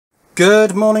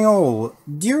Good morning all.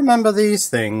 Do you remember these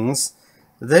things?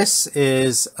 This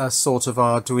is a sort of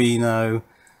Arduino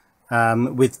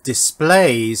with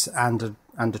displays and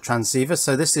a transceiver.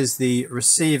 So this is the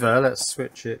receiver. Let's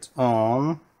switch it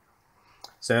on.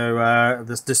 So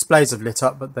the displays have lit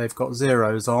up, but they've got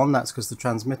zeros on. That's because the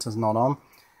transmitter's not on.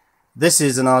 This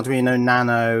is an Arduino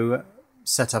Nano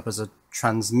set up as a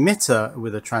transmitter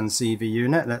with a transceiver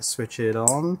unit. Let's switch it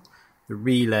on. The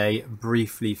relay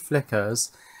briefly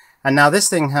flickers. And now this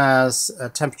thing has a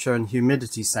temperature and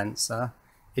humidity sensor.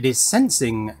 It is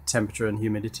sensing temperature and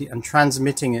humidity and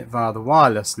transmitting it via the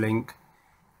wireless link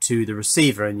to the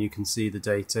receiver, and you can see the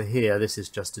data here. This is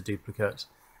just a duplicate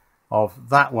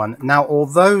of that one. Now,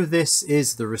 although this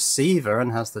is the receiver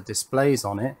and has the displays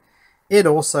on it, it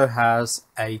also has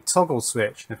a toggle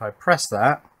switch. And if I press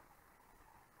that,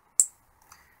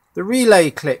 the relay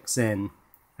clicks in.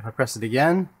 If I press it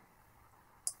again,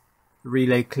 the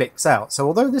relay clicks out. So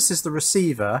although this is the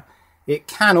receiver, it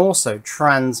can also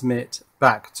transmit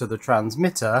back to the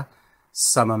transmitter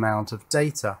some amount of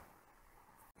data.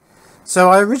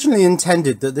 So I originally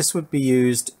intended that this would be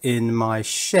used in my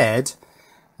shed,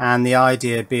 and the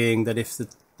idea being that if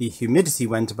the humidity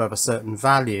went above a certain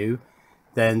value,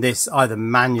 then this either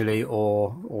manually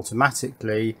or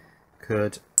automatically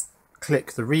could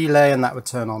click the relay and that would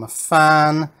turn on a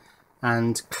fan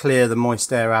and clear the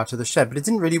moist air out of the shed. But it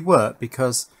didn't really work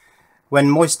because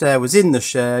when moist air was in the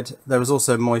shed, there was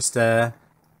also moist air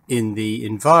in the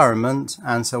environment,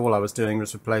 and so all I was doing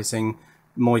was replacing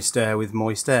moist air with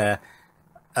moist air.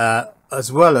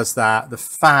 As well as that, the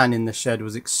fan in the shed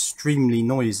was extremely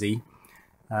noisy.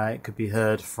 It could be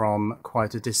heard from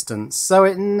quite a distance, so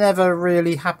it never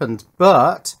really happened.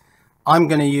 But I'm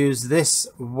going to use this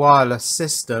wireless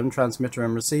system, transmitter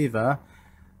and receiver,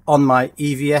 on my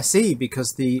EVSE,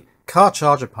 because the car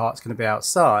charger part's going to be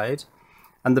outside,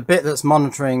 and the bit that's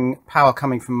monitoring power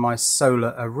coming from my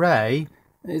solar array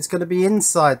is going to be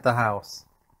inside the house.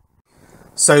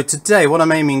 So today what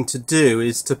I'm aiming to do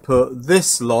is to put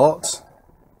this lot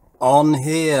on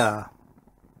here.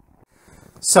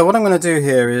 So what I'm going to do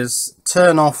here is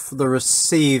turn off the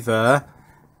receiver.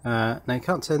 Now you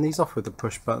can't turn these off with the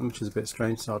push button, which is a bit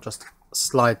strange, so I'll just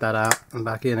slide that out and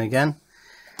back in again.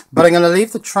 But I'm going to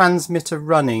leave the transmitter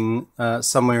running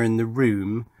somewhere in the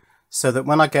room, so that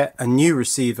when I get a new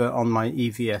receiver on my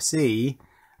EVSE,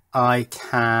 I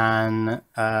can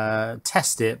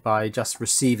test it by just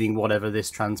receiving whatever this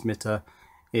transmitter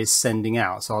is sending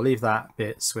out. So I'll leave that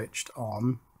bit switched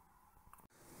on.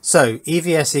 So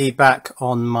EVSE back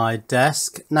on my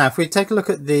desk. Now if we take a look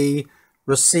at the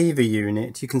receiver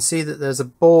unit, you can see that there's a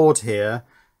board here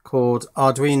called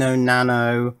Arduino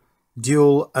Nano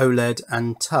Dual OLED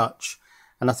and Touch.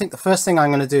 And I think the first thing I'm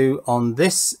going to do on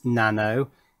this Nano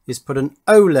is put an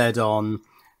OLED on.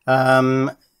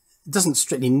 It doesn't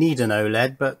strictly need an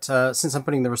OLED, but since I'm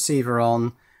putting the receiver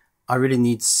on, I really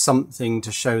need something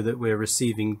to show that we're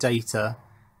receiving data,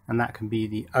 and that can be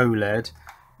the OLED.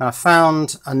 Now I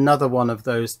found another one of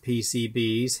those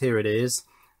PCBs. Here it is.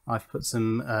 I've put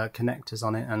some connectors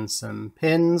on it and some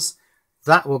pins.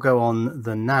 That will go on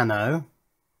the Nano.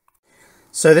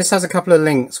 So this has a couple of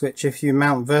links which, if you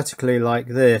mount vertically like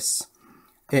this,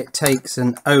 it takes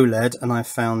an OLED, and I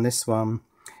found this one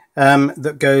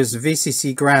that goes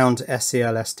VCC ground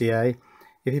SCL SDA.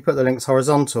 If you put the links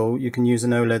horizontal, you can use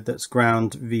an OLED that's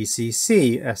ground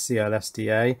VCC SCL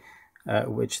SDA,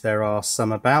 which there are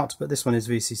some about, but this one is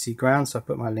VCC ground, so I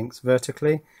put my links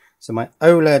vertically. So my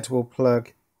OLED will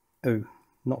plug, oh,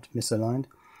 not misaligned,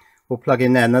 will plug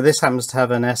in there. Now this happens to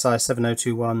have an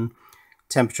SI7021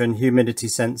 temperature and humidity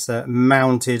sensor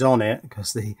mounted on it,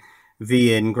 because the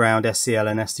V-in, ground, SCL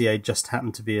and SDA just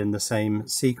happen to be in the same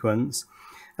sequence.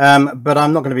 But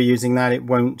I'm not going to be using that. It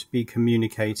won't be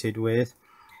communicated with.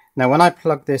 Now when I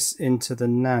plug this into the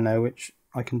Nano, which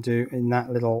I can do in that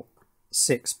little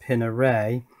 6-pin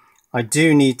array, I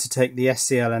do need to take the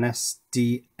SCL and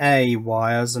SDA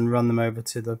wires and run them over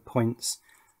to the points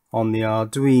on the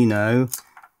Arduino,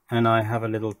 and I have a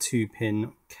little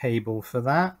 2-pin cable for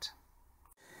that.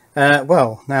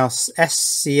 Well, now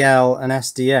SCL and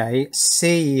SDA,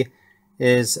 C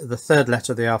is the third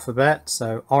letter of the alphabet,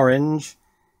 so orange.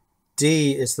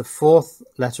 D is the fourth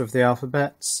letter of the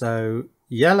alphabet, so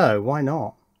yellow, why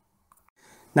not?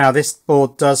 Now this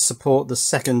board does support the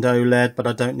second OLED, but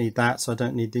I don't need that, so I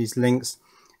don't need these links.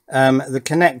 The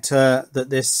connector that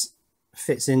this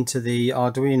fits into the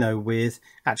Arduino with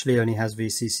actually only has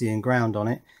VCC and ground on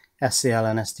it. SCL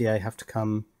and SDA have to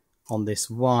come on this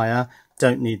wire.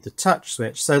 Don't need the touch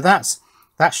switch. So that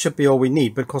should be all we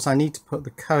need, but of course I need to put the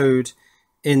code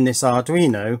in this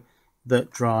Arduino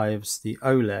that drives the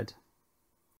OLED.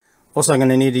 Also, I'm going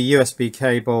to need a USB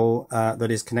cable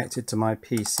that is connected to my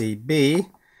PCB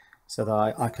so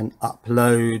that I can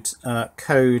upload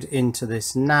code into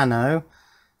this Nano.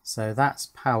 So that's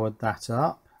powered that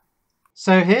up.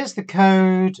 So here's the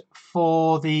code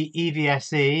for the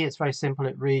EVSE. It's very simple.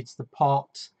 It reads the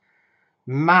pot,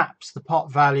 maps the pot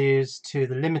values to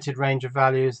the limited range of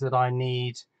values that I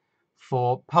need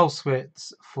for pulse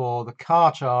widths for the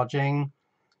car charging,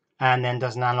 and then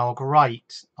does an analog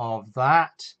write of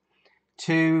that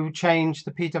to change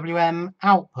the PWM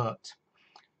output.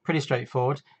 Pretty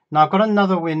straightforward. Now I've got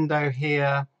another window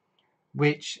here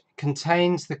which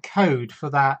contains the code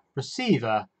for that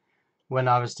receiver when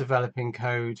I was developing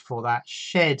code for that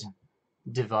Shed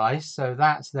device. So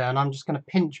that's there, and I'm just going to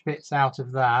pinch bits out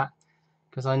of that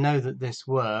because I know that this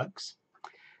works.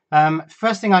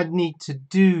 First thing I'd need to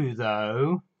do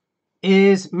though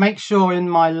is make sure in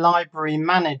my library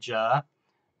manager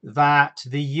that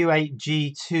the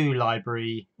U8G2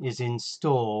 library is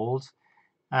installed,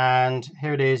 and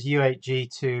here it is,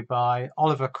 U8G2 by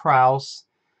Oliver Krauss,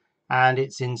 and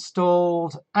it's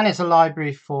installed, and it's a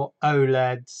library for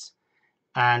OLEDs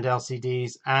and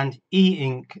LCDs and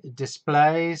e-ink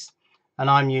displays, and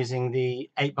I'm using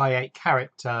the 8x8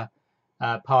 character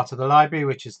part of the library,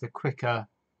 which is the quicker,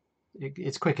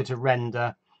 it's quicker to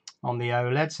render on the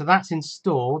OLED. So that's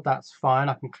installed, that's fine.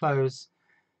 I can close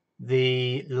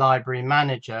the library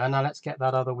manager. Now let's get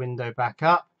that other window back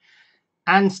up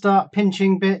and start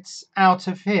pinching bits out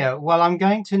of here. Well, I'm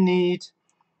going to need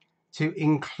to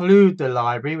include the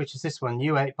library, which is this one,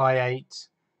 U8x8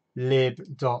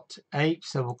 lib.h.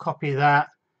 So we'll copy that,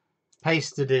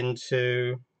 paste it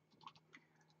into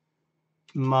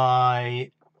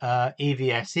my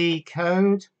EVSE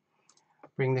code,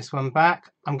 bring this one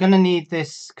back. I'm going to need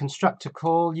this constructor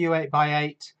call,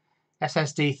 U8x8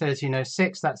 SSD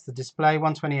 1306, that's the display,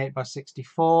 128 by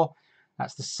 64,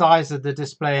 that's the size of the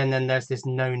display, and then there's this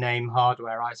no-name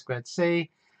hardware, I2C.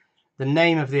 The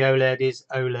name of the OLED is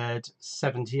OLED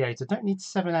 78. I don't need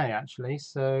 7A actually,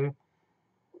 so,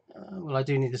 well, I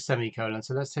do need the semicolon,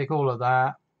 so let's take all of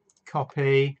that,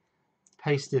 copy,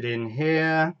 paste it in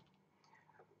here,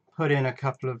 put in a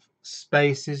couple of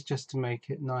spaces just to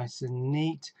make it nice and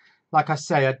neat. Like I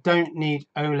say, I don't need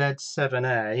OLED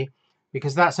 7A,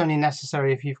 because that's only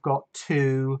necessary if you've got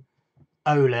two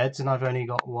OLEDs and I've only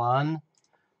got one.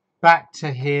 Back to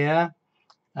here.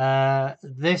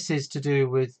 This is to do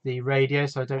with the radio,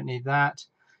 so I don't need that.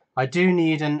 I do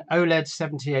need an OLED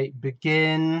 78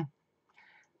 begin.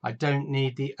 I don't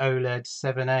need the OLED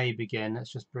 7A begin.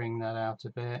 Let's just bring that out a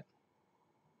bit.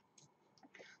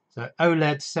 So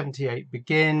OLED 78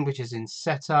 begin, which is in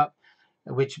setup,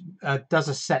 which does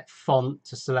a set font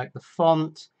to select the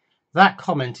font. That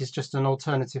comment is just an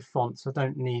alternative font, so I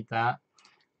don't need that.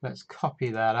 Let's copy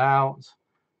that out,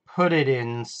 put it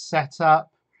in setup.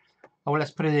 Oh, well,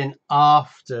 let's put it in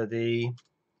after the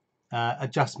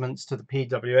adjustments to the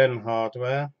PWM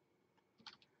hardware.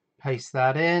 Paste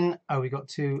that in. Oh, we got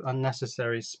two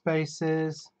unnecessary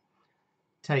spaces.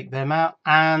 Take them out.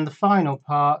 And the final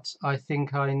part I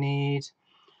think I need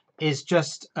is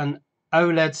just an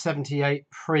OLED 78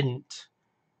 print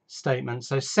statement.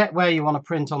 So set where you want to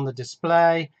print on the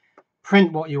display,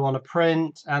 print what you want to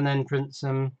print, and then print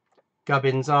some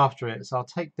gubbins after it. So I'll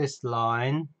take this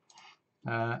line,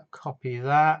 copy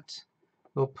that.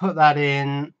 We'll put that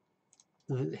in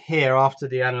here after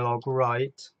the analog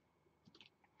write.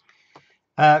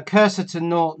 Cursor to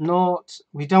 0, 0.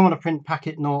 We don't want to print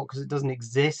packet 0 because it doesn't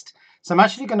exist. So I'm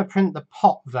actually going to print the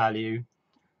pot value.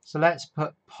 So let's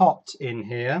put pot in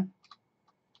here.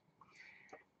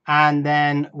 And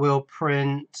then we'll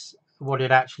print what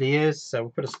it actually is. So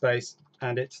we'll put a space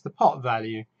and it's the pot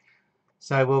value.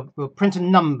 So we'll print a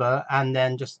number and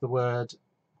then just the word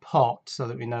pot so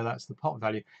that we know that's the pot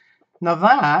value. Now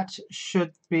that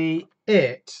should be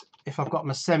it if I've got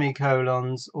my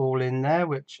semicolons all in there,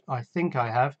 which I think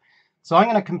I have. So I'm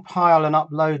going to compile and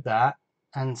upload that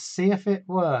and see if it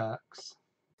works.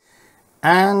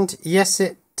 And yes,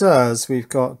 it does. We've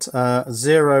got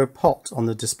 0 pot on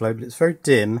the display, but it's very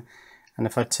dim. And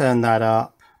if I turn that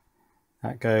up,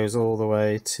 that goes all the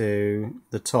way to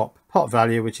the top pot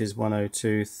value, which is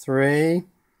 1023.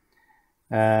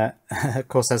 Of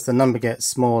course, as the number gets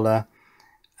smaller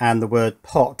and the word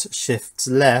pot shifts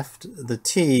left, the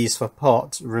T's for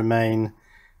pot remain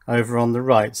over on the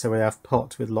right. So we have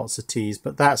pot with lots of T's,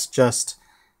 but that's just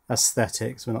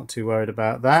aesthetics. We're not too worried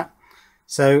about that.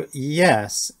 So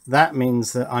yes, that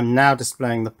means that I'm now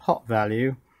displaying the pot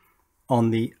value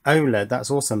on the OLED.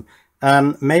 That's awesome.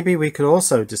 Maybe we could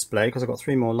also display, because I've got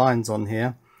 3 more lines on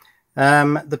here,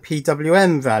 the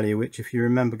PWM value, which if you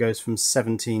remember goes from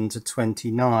 17 to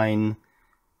 29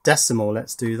 decimal.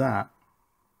 Let's do that.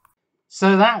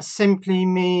 So that simply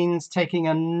means taking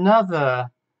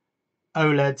another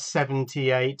OLED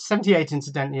 78. 78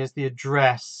 incidentally is the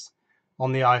address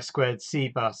on the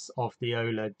I2C bus of the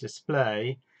OLED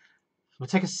display. We'll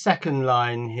take a second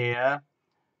line here,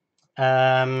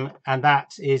 and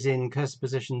that is in cursor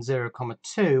position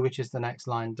 0,2, which is the next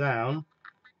line down.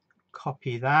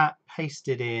 Copy that, paste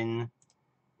it in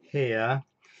here.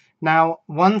 Now,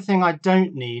 one thing I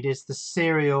don't need is the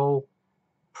serial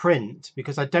print,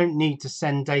 because I don't need to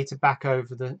send data back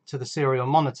over to the serial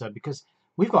monitor, because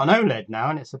we've got an OLED now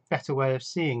and it's a better way of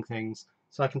seeing things.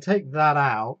 So I can take that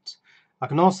out. I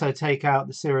can also take out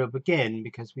the serial begin,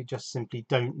 because we just simply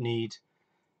don't need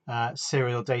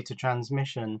serial data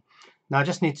transmission. Now I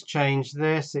just need to change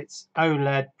this. It's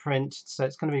OLED print, so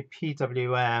it's going to be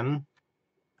PWM,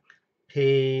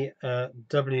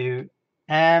 PWM,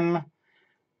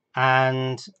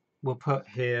 and we'll put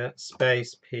here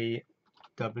space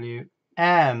PWM,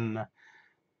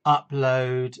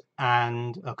 upload,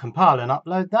 and compile and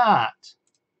upload that.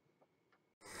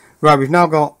 Right, we've now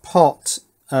got pot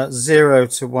 0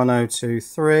 to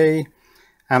 1023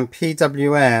 and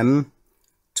PWM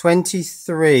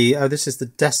 23. Oh, this is the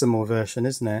decimal version,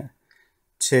 isn't it?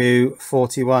 To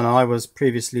 41. I was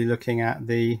previously looking at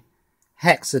the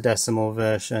hexadecimal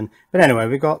version. But anyway,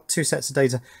 we've got two sets of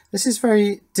data. This is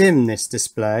very dim, this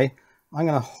display. I'm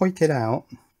going to hoik it out.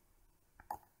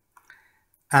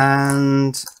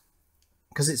 And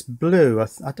because it's blue, I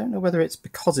don't know whether it's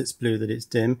because it's blue that it's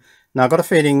dim. Now I've got a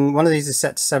feeling one of these is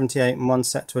set to 78 and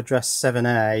one's set to address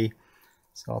 7A.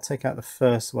 So I'll take out the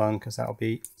first one because that'll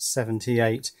be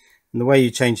 78. And the way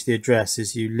you change the address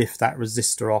is you lift that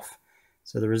resistor off.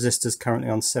 So the resistor's currently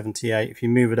on 78. If you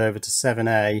move it over to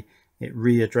 7A, it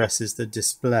readdresses the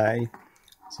display.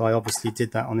 So I obviously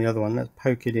did that on the other one. Let's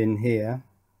poke it in here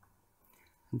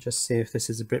and just see if this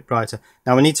is a bit brighter.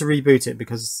 Now we need to reboot it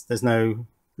because there's no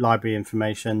library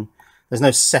information. There's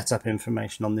no setup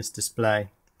information on this display.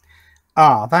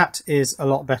 Ah, that is a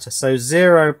lot better. So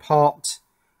 0 pot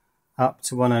up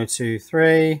to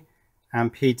 1023,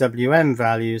 and PWM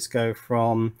values go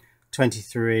from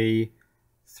 23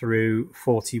 through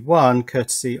 41,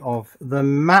 courtesy of the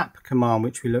map command,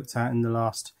 which we looked at in the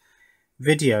last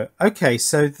video. Okay,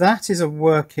 so that is a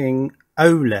working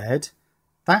OLED.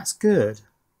 That's good.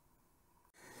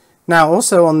 Now,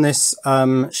 also on this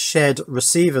Shed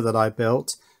receiver that I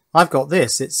built, I've got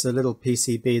this. It's a little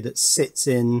PCB that sits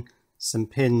in some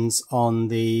pins on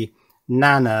the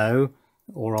Nano,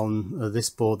 or on this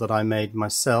board that I made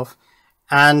myself,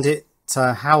 and it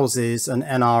houses an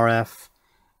NRF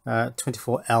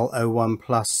 24L01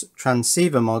 Plus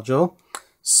transceiver module.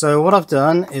 So what I've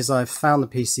done is I've found the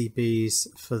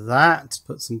PCBs for that,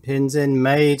 put some pins in,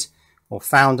 made or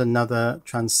found another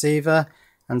transceiver,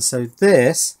 and so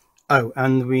this, oh,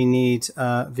 and we need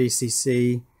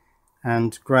VCC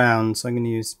and ground, so I'm going to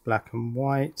use black and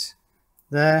white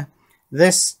there.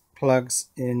 This plugs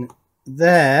in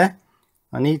there.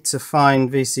 I need to find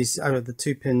VCC, oh, the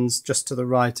two pins just to the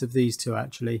right of these two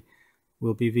actually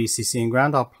will be VCC and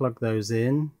ground. I'll plug those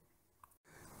in.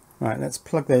 Right, let's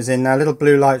plug those in. Now a little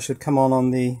blue light should come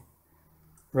on the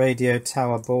radio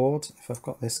tower board, if I've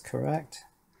got this correct.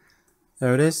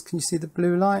 There it is. Can you see the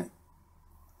blue light?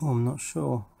 Oh, I'm not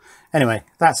sure. Anyway,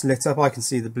 that's lit up. I can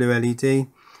see the blue LED.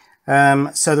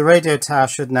 So the radio tower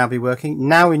should now be working.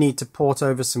 Now we need to port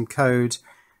over some code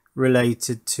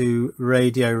related to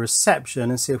radio reception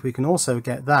and see if we can also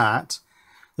get that.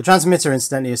 The transmitter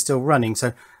incidentally is still running,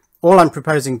 so all I'm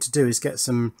proposing to do is get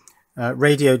some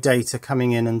radio data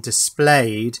coming in and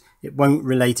displayed. It won't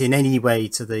relate in any way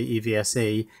to the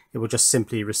EVSE. It will just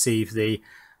simply receive the,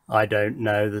 I don't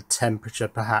know, the temperature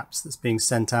perhaps that's being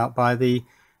sent out by the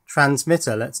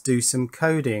transmitter. Let's do some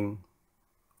coding.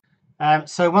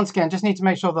 So once again, just need to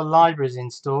make sure the library is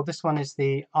installed. This one is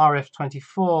the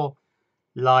RF24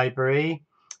 library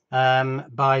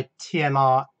by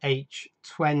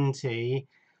TMRH20,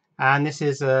 and this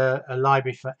is a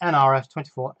library for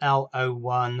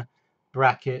NRF24L01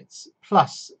 brackets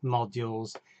plus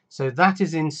modules. So that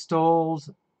is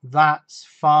installed. That's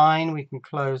fine. We can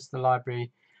close the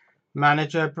library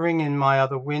manager, bring in my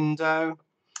other window,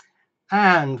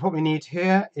 and what we need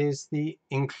here is the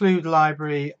include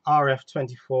library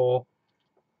RF24H.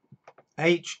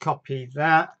 Copy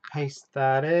that, paste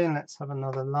that in. Let's have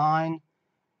another line.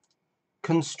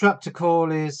 Constructor call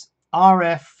is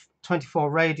RF24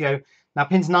 radio. Now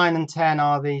pins 9 and 10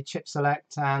 are the chip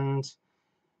select and,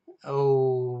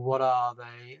 oh, what are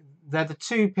they? They're the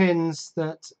two pins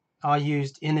that are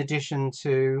used in addition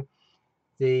to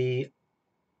the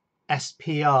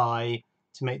SPI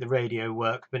to make the radio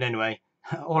work. But anyway,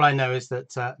 All I know is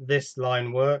that this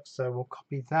line works, so we'll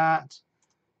copy that,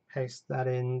 paste that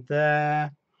in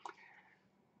there.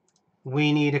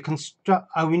 We need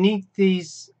we need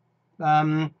these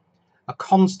a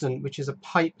constant, which is a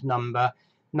pipe number.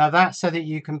 Now that's so that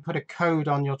you can put a code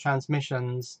on your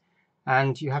transmissions,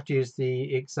 and you have to use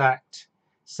the exact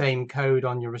same code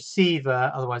on your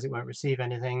receiver, otherwise it won't receive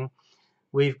anything.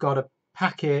 We've got a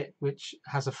packet which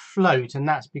has a float, and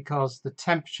that's because the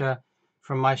temperature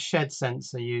from my shed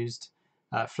sensor used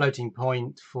floating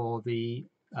point for the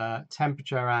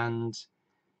temperature and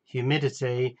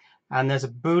humidity, and there's a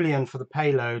boolean for the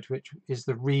payload, which is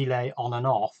the relay on and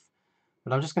off.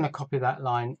 But I'm just going to copy that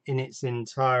line in its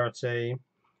entirety,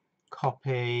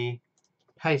 copy,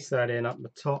 paste that in up the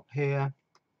top here.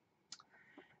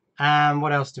 And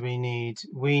what else do we need?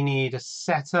 We need a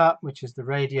setup, which is the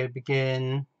radio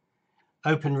begin,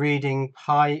 open reading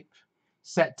pipe,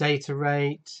 set data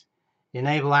rate,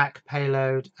 enable ACK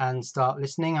payload, and start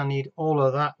listening. I need all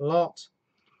of that lot.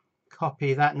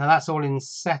 Copy that. Now that's all in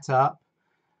setup.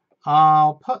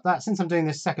 I'll put that, since I'm doing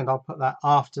this second, I'll put that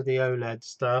after the OLED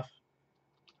stuff.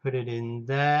 Put it in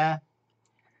there.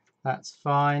 That's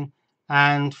fine.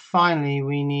 And finally,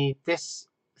 we need this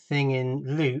thing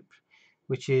in loop,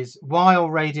 which is while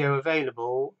radio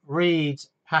available, read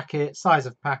packet, size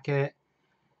of packet,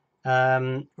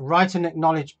 write and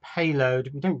acknowledge payload.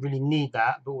 We don't really need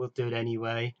that, but we'll do it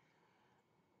anyway.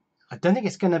 I don't think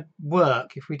it's going to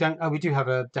work if we don't. Oh, we do have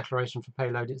a declaration for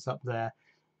payload. It's up there.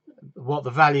 What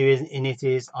the value is in it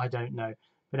is, I don't know.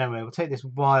 But anyway, we'll take this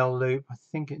while loop. I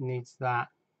think it needs that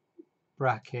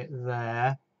bracket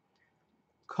there.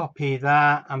 Copy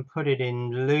that and put it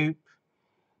in loop.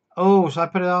 Oh, should I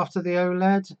put it after the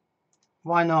OLED?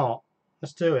 Why not?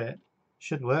 Let's do it.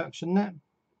 Should work, shouldn't it?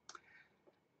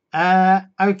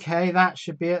 Okay, that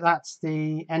should be it. That's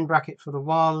the end bracket for the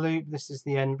while loop. This is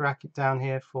the end bracket down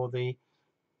here for the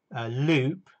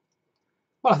loop.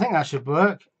 Well, I think that should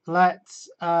work. Let's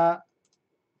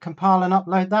compile and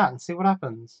upload that and see what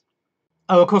happens.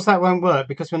 Oh, of course that won't work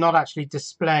because we're not actually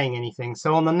displaying anything.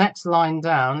 So on the next line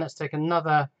down, let's take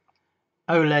another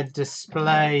OLED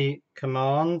display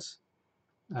command.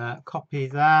 Copy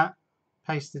that,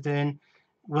 paste it in.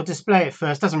 We'll display it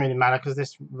first. Doesn't really matter because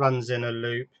this runs in a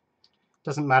loop.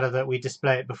 Doesn't matter that we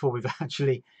display it before we've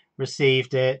actually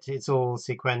received it. It's all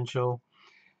sequential.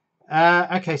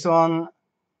 Okay, so on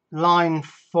line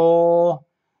 4,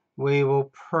 we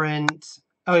will print.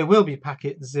 Oh, it will be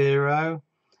packet 0.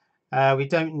 We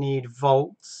don't need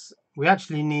volts. We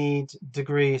actually need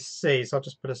degrees C, so I'll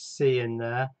just put a C in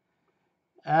there.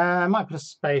 I might put a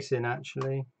space in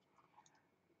actually.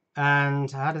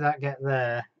 And how did that get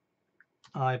there?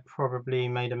 I probably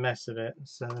made a mess of it,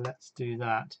 so let's do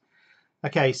that.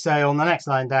 Okay, so on the next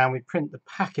line down, we print the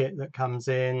packet that comes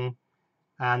in,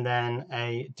 and then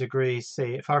a degree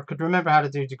C. If I could remember how to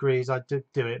do degrees, I'd do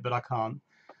it, but I can't.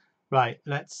 Right,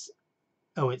 let's.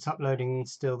 Oh, it's uploading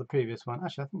still the previous one.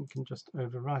 Actually, I think we can just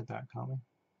override that, can't we?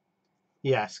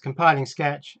 Yes, compiling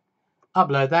sketch,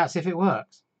 upload that, see if it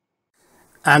works.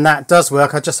 And that does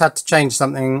work. I just had to change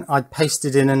something. I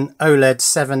pasted in an OLED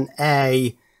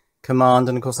 7A command,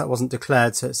 and of course that wasn't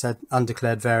declared, so it said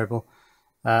undeclared variable.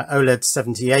 OLED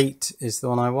 78 is the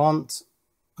one I want.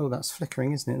 Oh, that's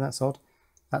flickering, isn't it? That's odd.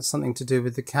 That's something to do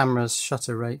with the camera's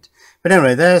shutter rate. But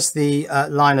anyway, there's the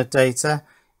line of data.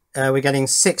 We're getting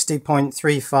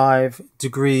 60.35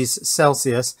 degrees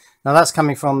Celsius. Now that's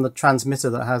coming from the transmitter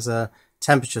that has a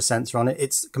temperature sensor on it.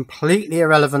 It's completely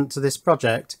irrelevant to this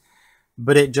project,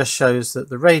 but it just shows that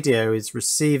the radio is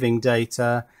receiving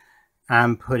data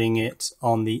and putting it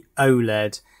on the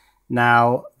OLED.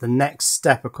 Now the next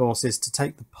step, of course, is to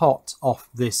take the pot off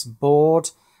this board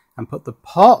and put the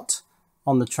pot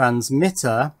on the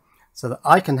transmitter so that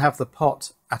I can have the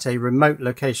pot at a remote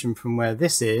location from where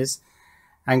this is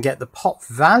and get the pot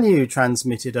value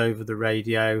transmitted over the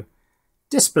radio,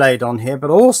 displayed on here, but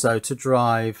also to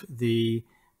drive the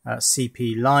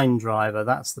CP line driver.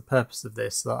 That's the purpose of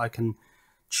this, so that I can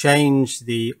change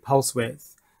the pulse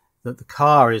width that the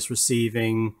car is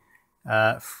receiving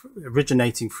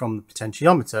originating from the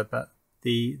potentiometer, but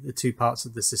the two parts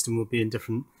of the system will be in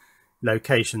different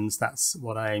locations. That's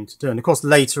what I aim to do. And of course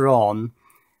later on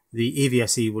the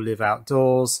EVSE will live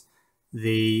outdoors,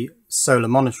 the solar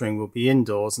monitoring will be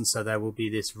indoors, and so there will be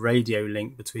this radio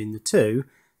link between the two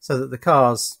so that the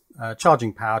car's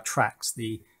charging power tracks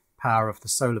the power of the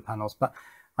solar panels. But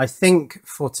I think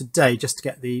for today, just to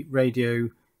get the radio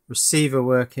receiver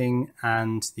working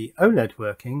and the OLED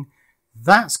working,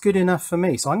 that's good enough for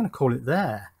me. So I'm going to call it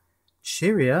there.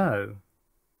 Cheerio.